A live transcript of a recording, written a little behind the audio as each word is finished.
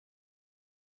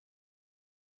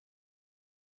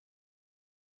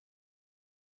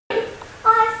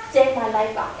stake my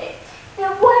life on it.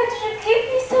 Then why did you give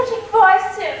me such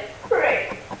advice to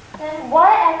pray? Then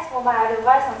why ask for my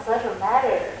advice on such a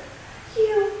matter?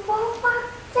 You both are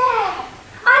dead.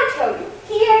 I tell you,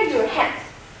 here are your hands.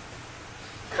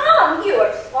 Come,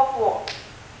 yours, what for?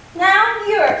 Now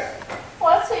yours.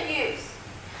 What's the use?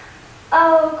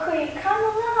 Oh, quick, come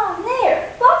along,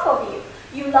 there, both of you.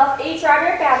 You love each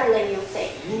other better than you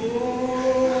think.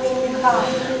 Come.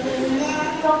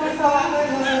 Don't be so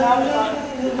angry.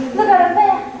 Look at the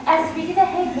man, as we did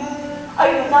him. Are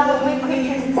you not a weak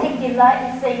creature to take delight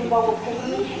in saying what will pain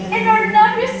me? And are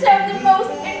not yourself the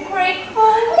most ungrateful?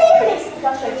 Leave this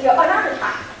discussion till another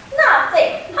time. Now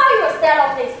think how you will start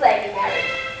off this planning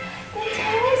marriage. Then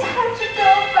tell us how to go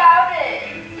about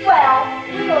it. Well,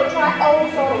 we will try all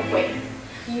sorts of ways.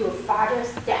 Your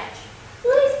father's dead.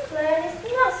 This plan is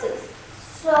nonsense.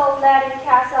 So let him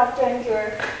cast off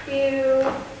danger.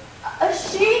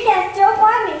 She can still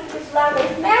find means to plan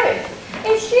this marriage.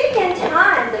 If she can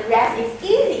time, the rest is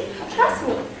easy. Trust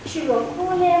me, she will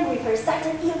fool him with her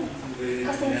sudden illness,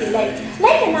 causing delay.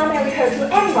 They cannot marry her to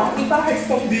anyone without her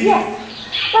saying yes.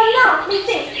 But now,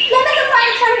 methinks, let us find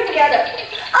a time together.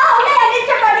 Oh, yeah,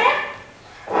 Mr. Molière.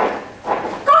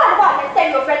 Go and walk and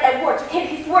send your friend a word to keep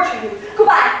his word to you.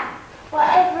 Goodbye.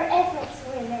 Whatever efforts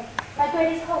we make, my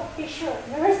greatest hope, be sure,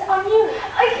 rests on you.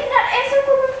 I cannot answer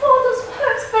for my father's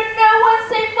hopes, but no one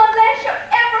save Molière shall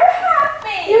ever have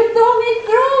me. You saw me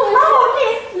through. Oh,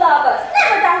 these lovers,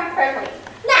 never done me perfectly.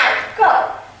 Now, go.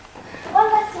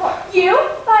 One last word. You,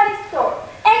 by this door,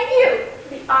 and you,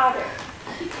 the other.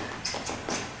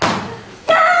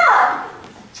 Go!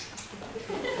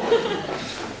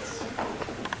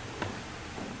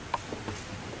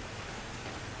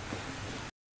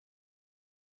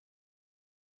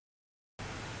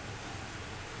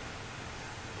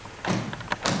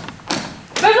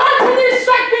 The lightning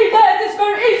strike me dead this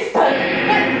very instant!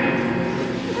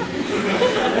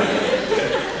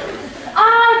 I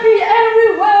be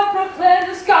everywhere proclaimed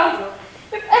a scoundrel.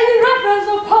 If any reference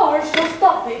or power shall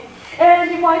stop me, and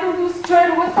if I don't do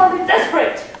straight with something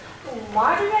desperate.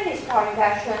 Martyrdom is pouring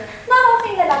passion, not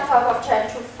often that I talk of turn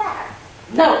to fact.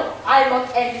 No, I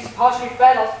must end this partial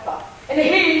philosopher, and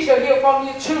he shall hear from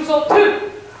you true so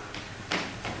too.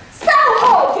 So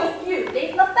hold just you,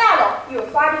 leave the fellow you are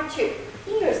fighting to.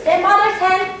 In your stepmother's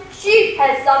hand, she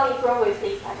has saw me grow with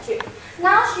this tattoo.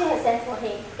 Now she has sent for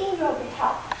him in your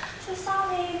behalf to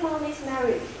sound him on his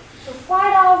marriage, to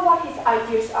find out what his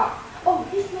ideas are. Oh,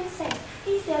 this makes sense.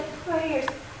 He said prayers.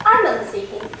 I don't see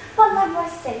him, but like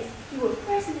what says, he will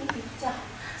presently be done.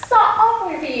 So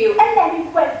off with you and let me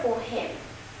wait for him.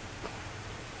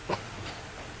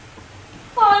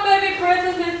 I may be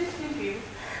present with you.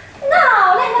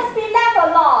 No, let us be left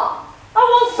alone. I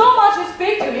want so much to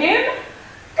speak to him.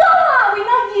 Go on, we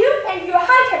know you and your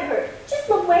high temper. Just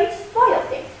the way to spoil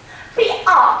things. Be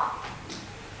off.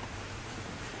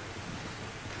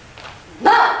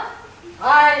 No,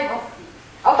 I must see.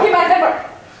 I'll keep my temper.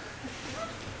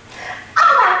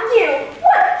 Oh, you!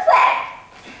 What a plague!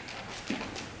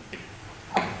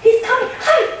 He's coming.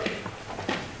 Hide!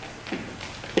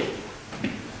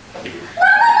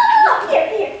 No!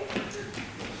 Here.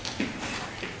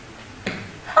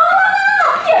 Oh, no!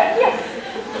 Here.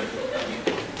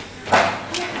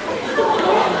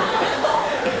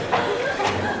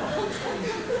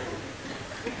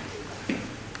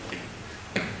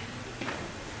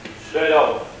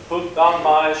 Shadow, put down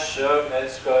my shirt and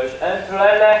skirt, and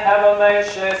let heaven make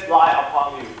shades lie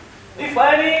upon you. If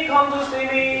any come to see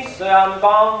me, say I'm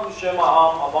bound to share my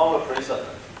arm among the prison.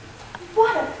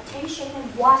 What a temptation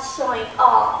and what showing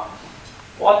off.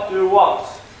 What do you want?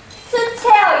 To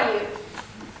tell you.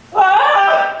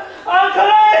 Ah!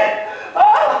 Uncle!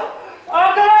 Ah!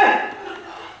 Uncle!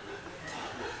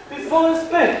 Before you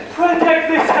speak, pray take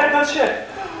this handkerchief.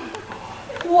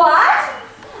 What?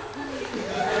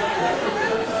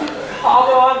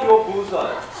 Cover up your bosom,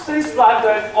 things like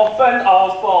that offend our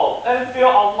soul, and fill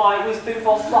our mind with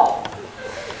sinful thought.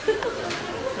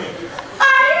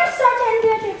 Are you certain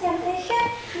due to temptation,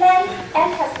 then,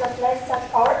 and has the flesh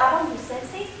such power out of your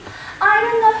senses? I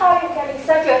don't know how you get in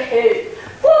such a haste.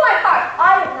 For my part,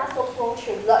 I am not so prone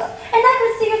to lust, and I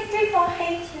could see you straight from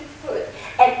head to foot,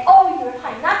 and all your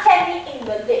time not telling me in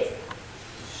the least.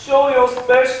 Show your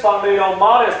speech soundly or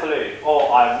modestly,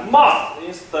 or I must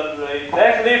instantly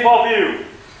take leave of you.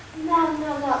 No.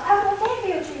 I will leave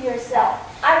you to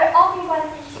yourself. I will only one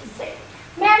thing to say.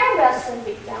 Manner will soon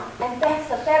be done, and begs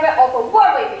the favor of a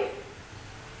word with you.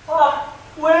 Ah,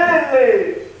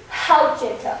 willingly. How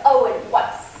gentle Owen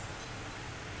was.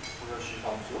 Will she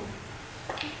come soon?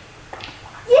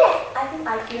 Yes, I think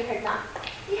I hear her now.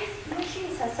 Yes, here she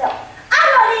is herself. I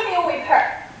will leave you with her.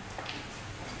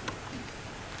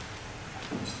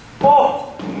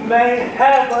 Oh, may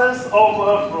heaven's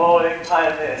overflowing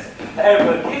kindness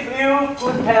ever give you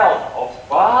good health of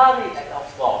body and of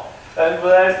soul, and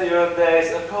bless your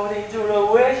days according to the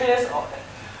wishes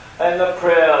and the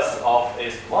prayers of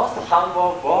its most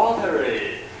humble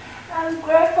votary. I'm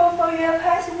grateful for your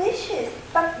past wishes,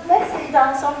 but let's sit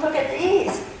down so look at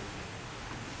ease.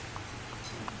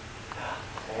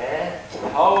 And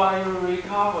how are you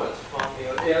recovered from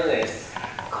your illness?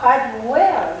 Quite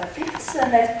well. The fifth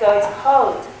semester is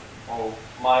hold. Oh,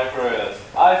 my prayers,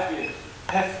 I feel,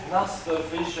 have not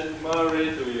sufficient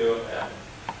merit to your end.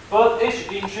 But each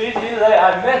entreaty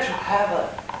that I met to heaven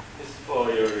is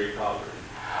for your recovery.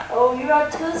 Oh, you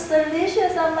are too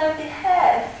solicitous on my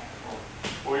behalf.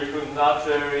 We could not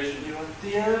cherish your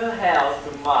dear health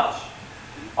too much.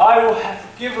 I would have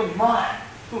given mine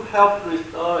to help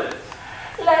restore it.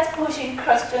 Let's push in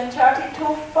Christian charity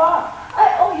too far.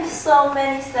 I owe you so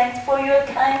many thanks for your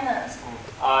kindness.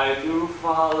 I do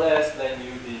far less than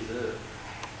you deserve.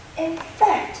 In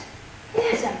fact,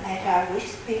 there's a matter I wish to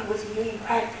speak with you in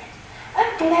private.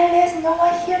 I'm glad there's no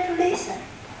one here to listen.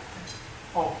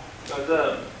 Oh,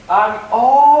 madam, I'm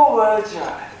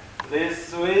overjoyed. This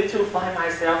sweet to find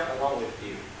myself alone with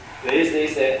you. This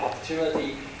is an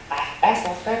opportunity I've asked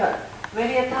of heaven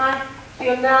many a time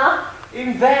till now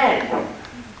in vain.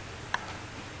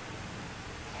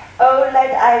 All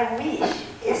that I wish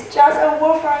is just a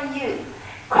word from you,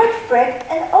 quite frank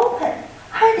and open,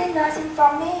 hiding nothing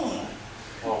from me.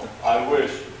 Oh, I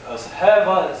wish, as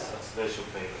heaven's a special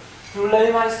favor, to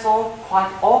lay my soul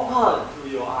quite open to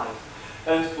your eyes,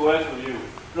 and swear to you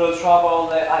the trouble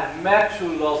that I met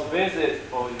to those visits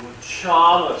for your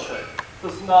charming trade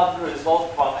does not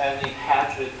result from any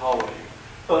hatred toward you,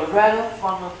 but rather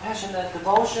from a passionate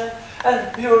devotion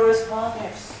and purest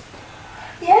motives.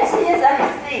 Yes,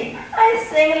 I see. I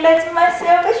think that my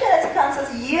salvation has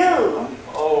concerns you.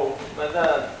 Oh,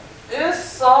 madam, it's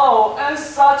so, and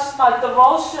such is my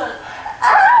devotion.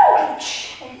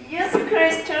 Ouch! You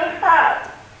squeezed too hard.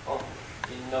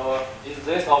 Oh, is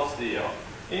this obscure?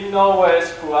 In no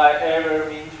ways could I ever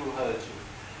mean to hurt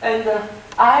you. And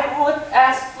I would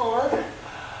ask soon.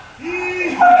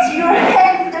 What's your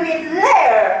hand doing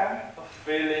there?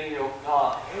 Feeling your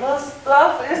palm. The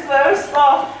stuff is very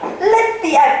soft. Let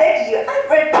me, I beg you. I'm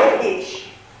very British.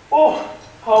 Oh,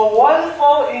 how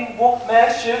wonderful in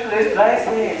workmanship this place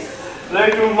is.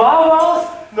 They do marvels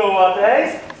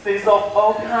nowadays. Things of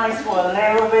all kinds were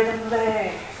never been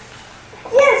played.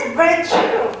 Yes, very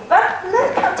true. But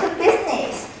let's come to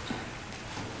business.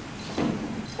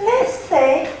 Let's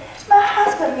say my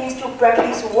husband means to break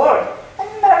his word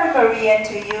and marry Marianne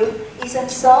to you, isn't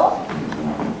so?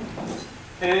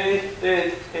 He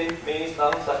means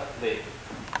something.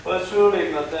 But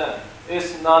surely, madam,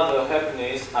 it's not the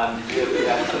happiness I'm really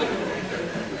after.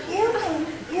 You mean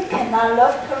you cannot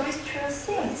love Paris true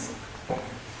things?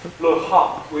 The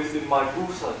heart within my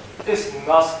bosom is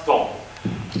not strong.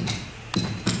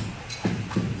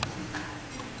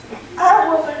 I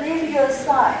will believe your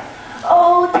sign.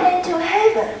 Oh, thank to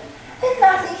heaven. There's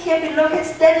nothing here below can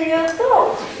steady your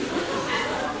thought.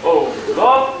 Oh,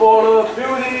 love for the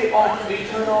beauty of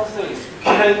eternal things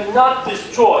cannot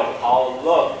destroy our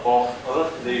love for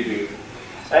earthly beauty.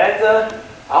 And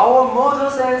our mortal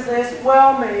senses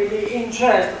well may be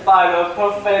entranced by the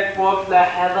perfect work that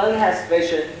heaven has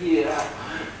fashioned here.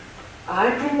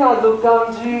 I could not look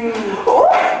down to you.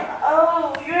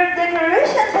 Oh, your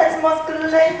decoration has most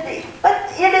splendid, but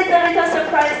it is a little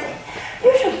surprising.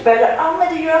 You should better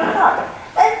unmade your heart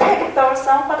and take thought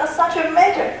somewhat of such a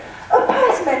matter. A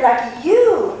pious man like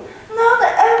you, not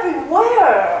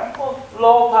everywhere. Oh,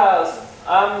 Lord pious,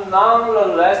 I'm none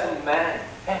the less a man.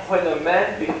 And when a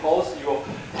man beholds your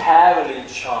heavenly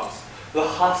charms, the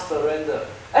heart surrender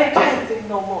and can think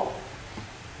no more.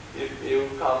 If you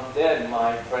condemn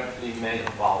my frankly made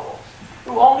avowal,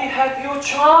 you only have your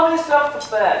charming self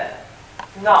to beg.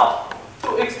 Now,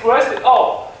 to express it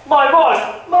all, my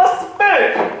voice must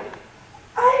speak.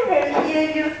 I really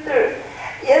hear you through.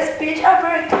 Your speech are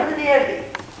very clearly.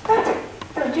 But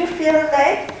don't you feel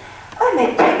late? I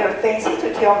may take a fancy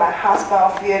to tell my husband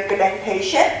of your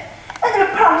plantation, and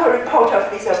will prompt a report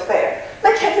of this affair.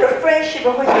 Let's check the friendship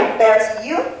which it bears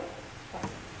you.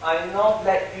 I know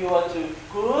that you are too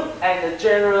good and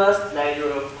generous that you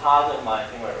will pardon my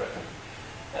ignorance.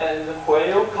 And when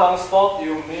you consult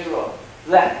your mirror,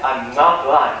 that I'm not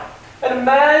blind, and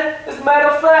man is made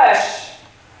of flesh.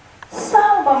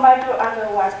 Someone might do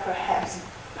otherwise, perhaps.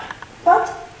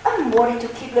 But I'm willing to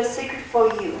keep the secret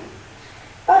for you.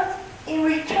 But in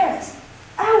return,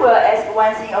 I will ask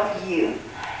one thing of you.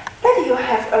 That you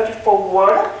have urged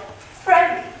forward,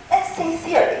 frankly and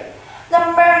sincerely, the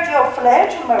marriage surrender your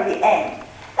flesh to Molière,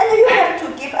 and you have to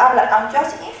give up the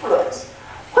unjust influence,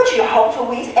 which you hope to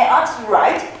win an artist's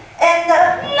right, and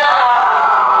No!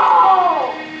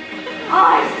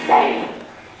 I say,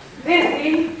 this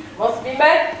scene must be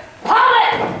made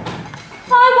public.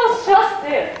 I was just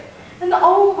there and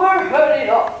overheard it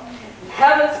all.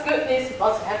 Heaven's goodness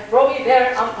must have brought me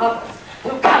there on purpose to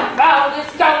confound this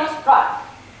scoundrel's pride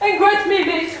and grant me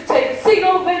means to take a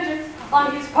signal vengeance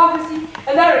on his hypocrisy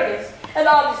and arrogance, and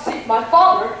I'll deceive my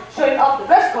father, showing up the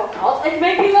best cause and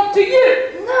making up to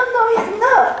you. No, it's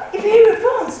not. If he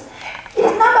refunds, it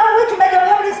is not my way to make a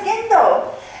public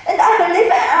scandal. And I believe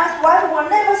an honest wife will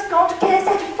never scorn to carry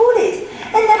such foolish,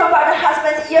 and never buy the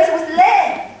husband's ears with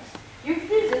land. You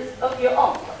reasons of your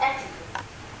own for acting,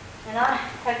 and I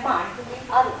have mine to believe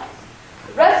otherwise.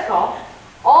 The rascal,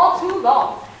 all too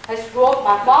long, has robbed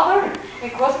my father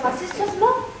and crossed my sister's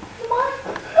love to mine.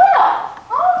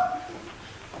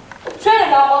 The traitor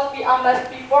must be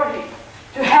unmasked before him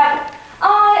to have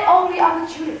I only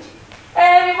opportunity.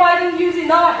 And if I don't use it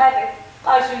now, I have it.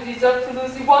 I should deserve to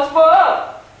lose it once for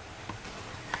all.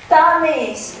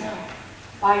 Dummies. No,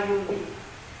 by your leave,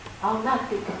 I'll not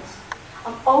because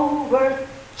I'm overjoyed.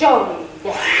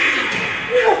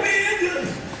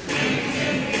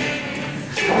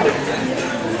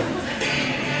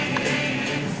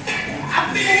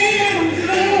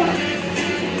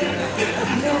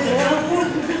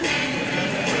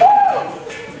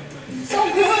 So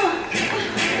good,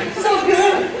 so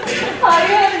good. I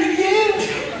am you.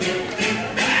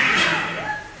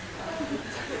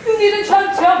 You needn't try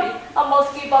to tell me I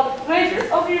must give up the pleasure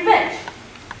of revenge.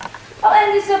 I'll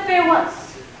end this affair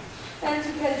once, and to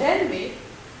content me,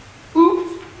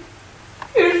 oops,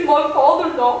 here's my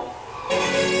father now.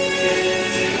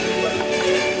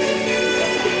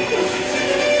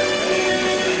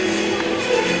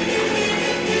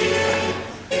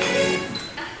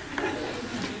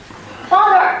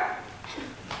 Father!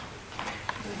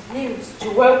 News to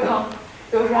welcome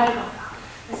your arrival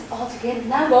is altogether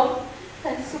novel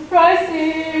and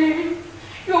surprising.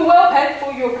 You're well paid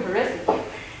for your caressing,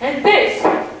 and this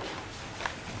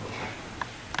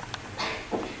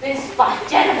fine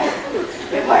gentleman,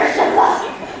 reverse of love,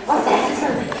 was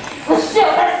necessary to show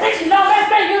that 6 long has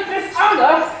made you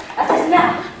dishonor as is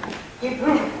now. You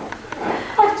proved.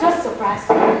 I'm just surprised.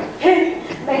 Him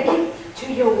making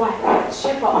to your wife the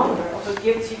shameful honor of a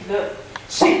guilty love.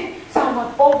 She,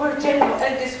 someone over gentle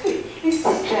and discreet,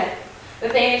 insists that the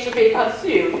thing should be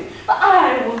concealed. But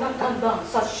I will not condone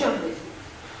such shamelessness,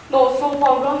 nor so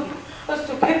far wrong you as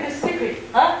to keep it secret,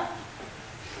 huh?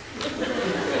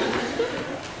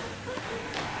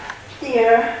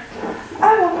 Dear,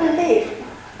 I will believe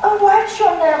a wife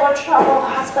shall never trouble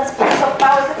her husband's peace of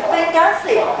mind with vain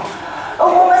gossip. A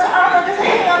woman's honor doesn't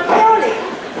hang on purely.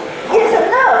 It is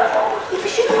enough if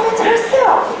she defends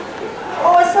herself.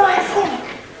 Or so I think.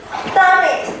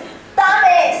 Dummies!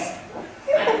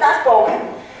 You have not spoken.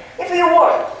 If you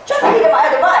were, just heed my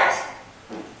advice.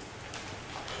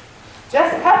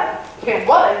 Just heaven, can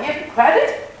one give credit?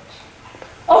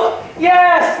 Oh,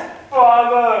 yes,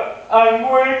 brother. I'm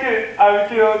wicked, I'm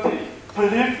guilty.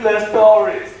 Believe the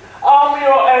stories. Arm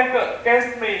your anger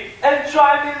against me and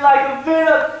drive me like a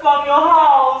villain from your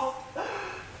house.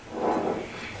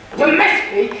 You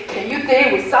miss me. Can you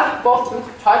deal with such falsehood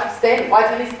to try to stain the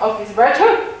whiteness of his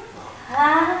virtue?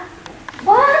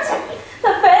 What?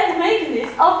 The bad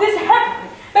maintenance of this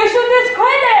happening makes you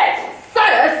discredit!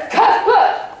 Silence, curse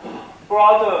blood!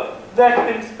 Brother, let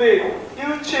him speak.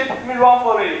 You cheat me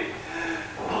wrongfully.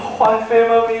 Why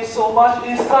favor me so much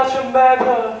in such a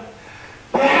matter?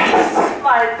 Yes,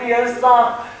 my dear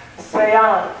son, say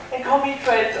on and call me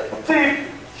traitor, thief,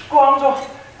 scoundrel,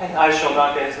 and I shall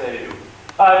not gainsay you.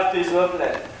 I've deserved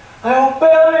that. I will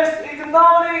bear this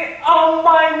ignominy on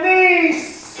my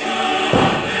knees.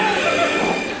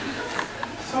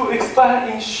 To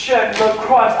expiate in shame the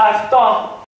crimes I've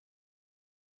done.